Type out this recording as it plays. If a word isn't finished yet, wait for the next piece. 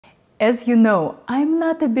As you know, I'm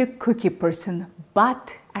not a big cookie person,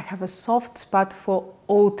 but I have a soft spot for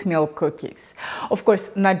oatmeal cookies. Of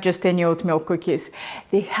course, not just any oatmeal cookies.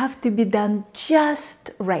 They have to be done just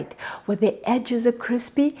right, where the edges are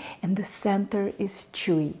crispy and the center is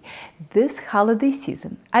chewy. This holiday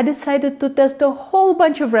season, I decided to test a whole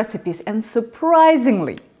bunch of recipes, and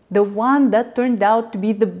surprisingly, the one that turned out to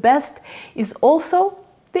be the best is also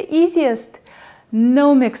the easiest.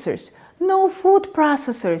 No mixers, no food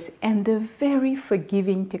processors, and a very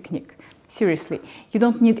forgiving technique. Seriously, you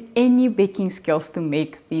don't need any baking skills to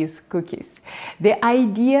make these cookies. The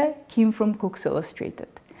idea came from Cooks Illustrated.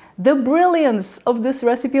 The brilliance of this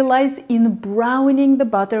recipe lies in browning the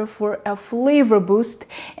butter for a flavor boost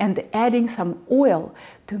and adding some oil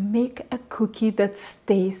to make a cookie that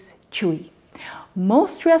stays chewy.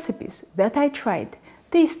 Most recipes that I tried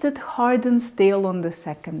tasted hard and stale on the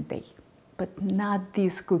second day. But not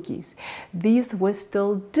these cookies. These were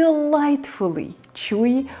still delightfully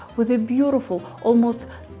chewy with a beautiful, almost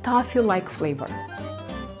toffee-like flavor.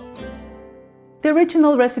 The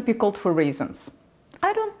original recipe called for raisins.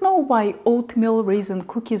 I don't know why oatmeal raisin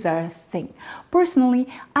cookies are a thing. Personally,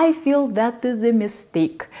 I feel that is a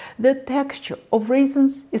mistake. The texture of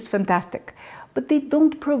raisins is fantastic, but they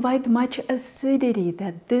don't provide much acidity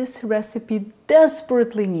that this recipe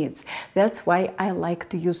desperately needs. That's why I like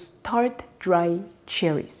to use tart dry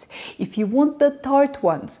cherries. If you want the tart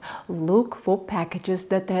ones, look for packages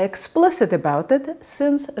that are explicit about it,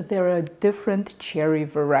 since there are different cherry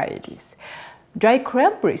varieties. Dry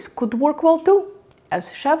cranberries could work well too.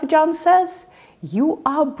 As Chef John says, you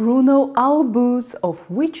are Bruno Albus of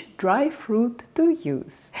which dry fruit to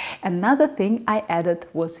use. Another thing I added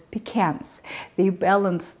was pecans. They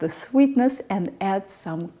balance the sweetness and add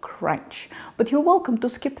some crunch, but you're welcome to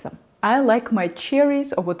skip them. I like my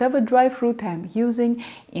cherries or whatever dry fruit I'm using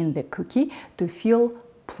in the cookie to feel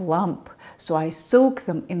plump, so I soak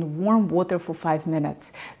them in warm water for 5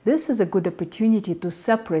 minutes. This is a good opportunity to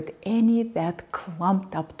separate any that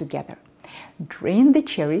clumped up together. Drain the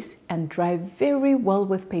cherries and dry very well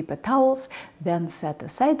with paper towels, then set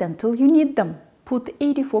aside until you need them. Put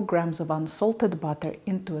 84 grams of unsalted butter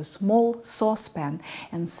into a small saucepan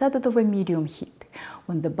and set it over medium heat.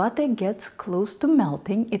 When the butter gets close to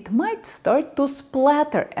melting, it might start to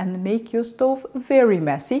splatter and make your stove very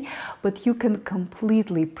messy, but you can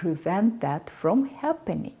completely prevent that from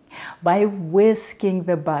happening by whisking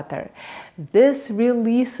the butter. This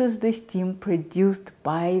releases the steam produced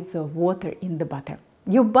by the water in the butter.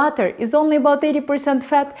 Your butter is only about 80%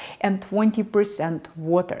 fat and 20%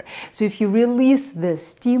 water. So if you release the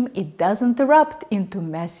steam, it doesn't erupt into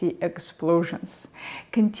messy explosions.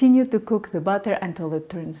 Continue to cook the butter until it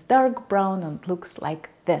turns dark brown and looks like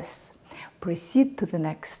this. Proceed to the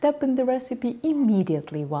next step in the recipe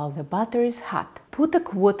immediately while the butter is hot. Put a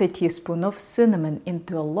quarter teaspoon of cinnamon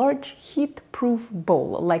into a large heat-proof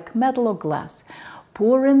bowl like metal or glass.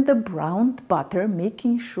 Pour in the browned butter,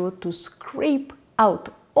 making sure to scrape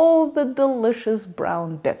out all the delicious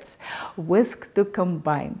brown bits. Whisk to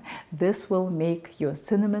combine. This will make your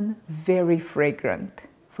cinnamon very fragrant.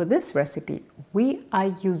 For this recipe, we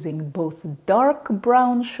are using both dark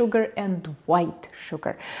brown sugar and white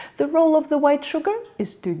sugar. The role of the white sugar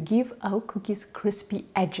is to give our cookies crispy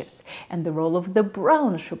edges, and the role of the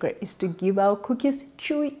brown sugar is to give our cookies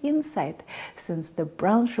chewy inside. Since the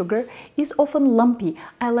brown sugar is often lumpy,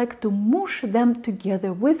 I like to mush them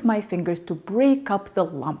together with my fingers to break up the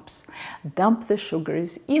lumps. Dump the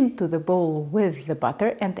sugars into the bowl with the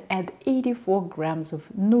butter and add 84 grams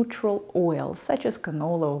of neutral oil, such as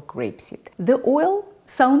canola or grapeseed. The oil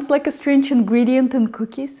sounds like a strange ingredient in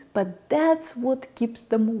cookies, but that's what keeps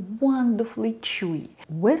them wonderfully chewy.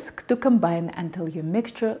 Whisk to combine until your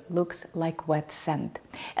mixture looks like wet sand.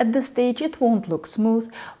 At this stage, it won't look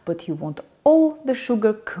smooth, but you want all the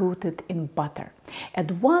sugar coated in butter.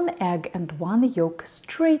 Add 1 egg and 1 yolk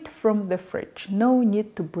straight from the fridge. No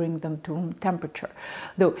need to bring them to room temperature.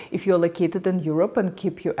 Though if you're located in Europe and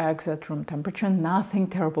keep your eggs at room temperature, nothing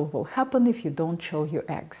terrible will happen if you don't chill your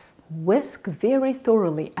eggs. Whisk very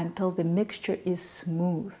thoroughly until the mixture is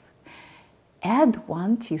smooth. Add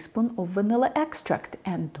 1 teaspoon of vanilla extract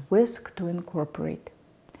and whisk to incorporate.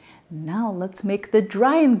 Now let's make the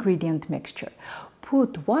dry ingredient mixture.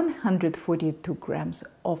 Put 142 grams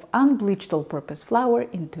of unbleached all-purpose flour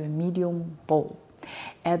into a medium bowl.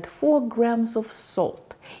 Add 4 grams of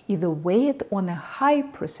salt. Either weigh it on a high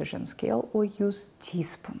precision scale or use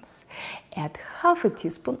teaspoons. Add half a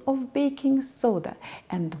teaspoon of baking soda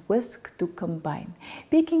and whisk to combine.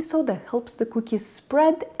 Baking soda helps the cookies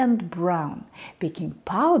spread and brown. Baking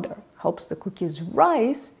powder helps the cookies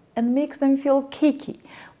rise and makes them feel cakey.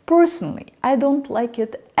 Personally, I don't like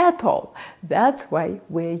it at all. That's why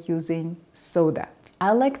we're using soda.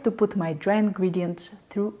 I like to put my dry ingredients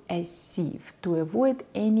through a sieve to avoid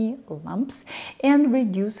any lumps and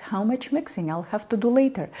reduce how much mixing I'll have to do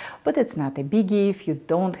later. But it's not a biggie. If you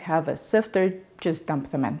don't have a sifter, just dump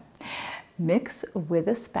them in. Mix with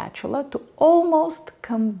a spatula to almost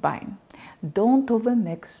combine. Don't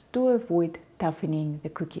overmix to avoid toughening the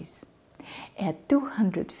cookies. Add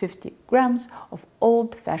 250 grams of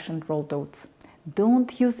old-fashioned rolled oats.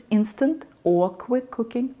 Don't use instant or quick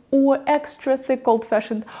cooking or extra thick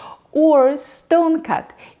old-fashioned or stone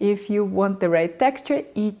cut. If you want the right texture,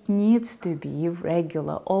 it needs to be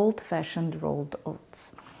regular old-fashioned rolled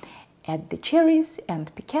oats. Add the cherries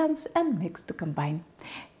and pecans and mix to combine.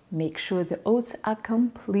 Make sure the oats are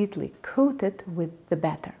completely coated with the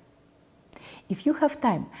batter. If you have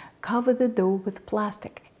time, cover the dough with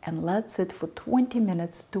plastic and let sit for 20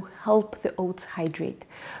 minutes to help the oats hydrate,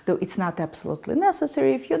 though it's not absolutely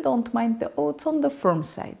necessary if you don't mind the oats on the firm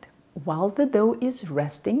side. While the dough is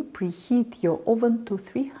resting, preheat your oven to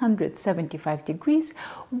 375 degrees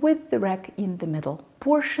with the rack in the middle.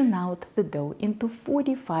 Portion out the dough into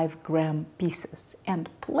 45-gram pieces and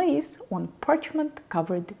place on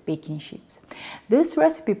parchment-covered baking sheets. This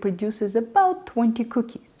recipe produces about 20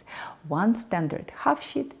 cookies. One standard half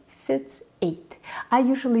sheet fits 8. I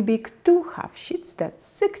usually bake 2 half sheets, that's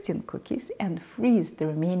 16 cookies, and freeze the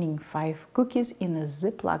remaining 5 cookies in a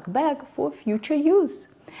Ziploc bag for future use.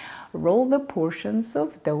 Roll the portions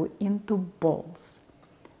of dough into balls.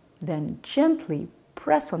 Then gently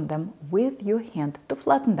press on them with your hand to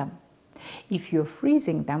flatten them. If you're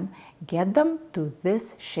freezing them, get them to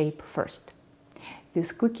this shape first.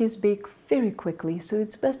 These cookies bake very quickly, so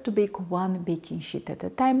it's best to bake 1 baking sheet at a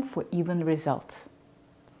time for even results.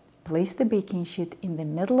 Place the baking sheet in the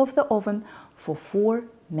middle of the oven for 4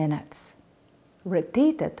 minutes.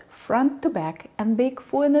 Rotate it front to back and bake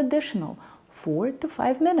for an additional 4 to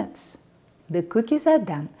 5 minutes. The cookies are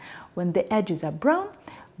done when the edges are brown,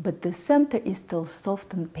 but the center is still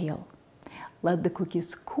soft and pale. Let the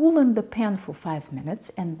cookies cool in the pan for 5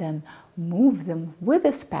 minutes and then move them with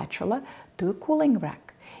a spatula to a cooling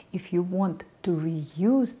rack. If you want to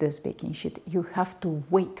reuse this baking sheet, you have to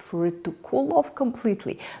wait for it to cool off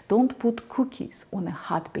completely. Don't put cookies on a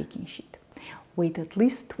hot baking sheet. Wait at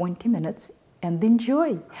least 20 minutes and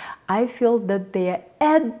enjoy. I feel that they are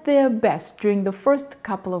at their best during the first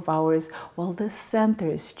couple of hours while the center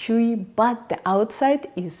is chewy, but the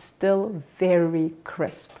outside is still very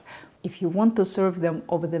crisp. If you want to serve them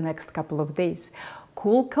over the next couple of days,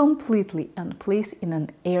 cool completely and place in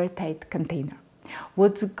an airtight container.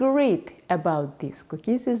 What's great about these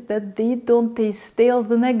cookies is that they don't taste stale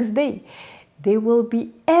the next day. They will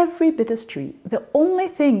be every bit as chewy. The only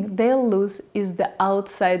thing they'll lose is the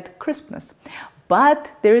outside crispness.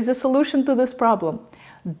 But there is a solution to this problem.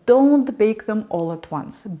 Don't bake them all at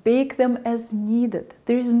once. Bake them as needed.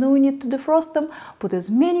 There is no need to defrost them. Put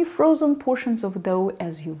as many frozen portions of dough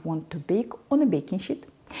as you want to bake on a baking sheet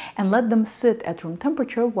and let them sit at room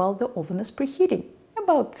temperature while the oven is preheating,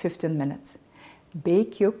 about 15 minutes.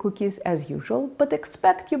 Bake your cookies as usual, but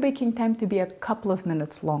expect your baking time to be a couple of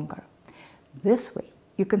minutes longer. This way,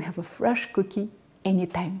 you can have a fresh cookie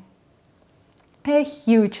anytime. A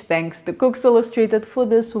huge thanks to Cooks Illustrated for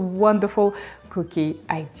this wonderful cookie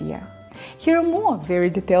idea. Here are more very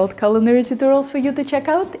detailed culinary tutorials for you to check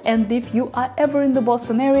out, and if you are ever in the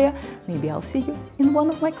Boston area, maybe I'll see you in one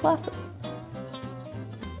of my classes.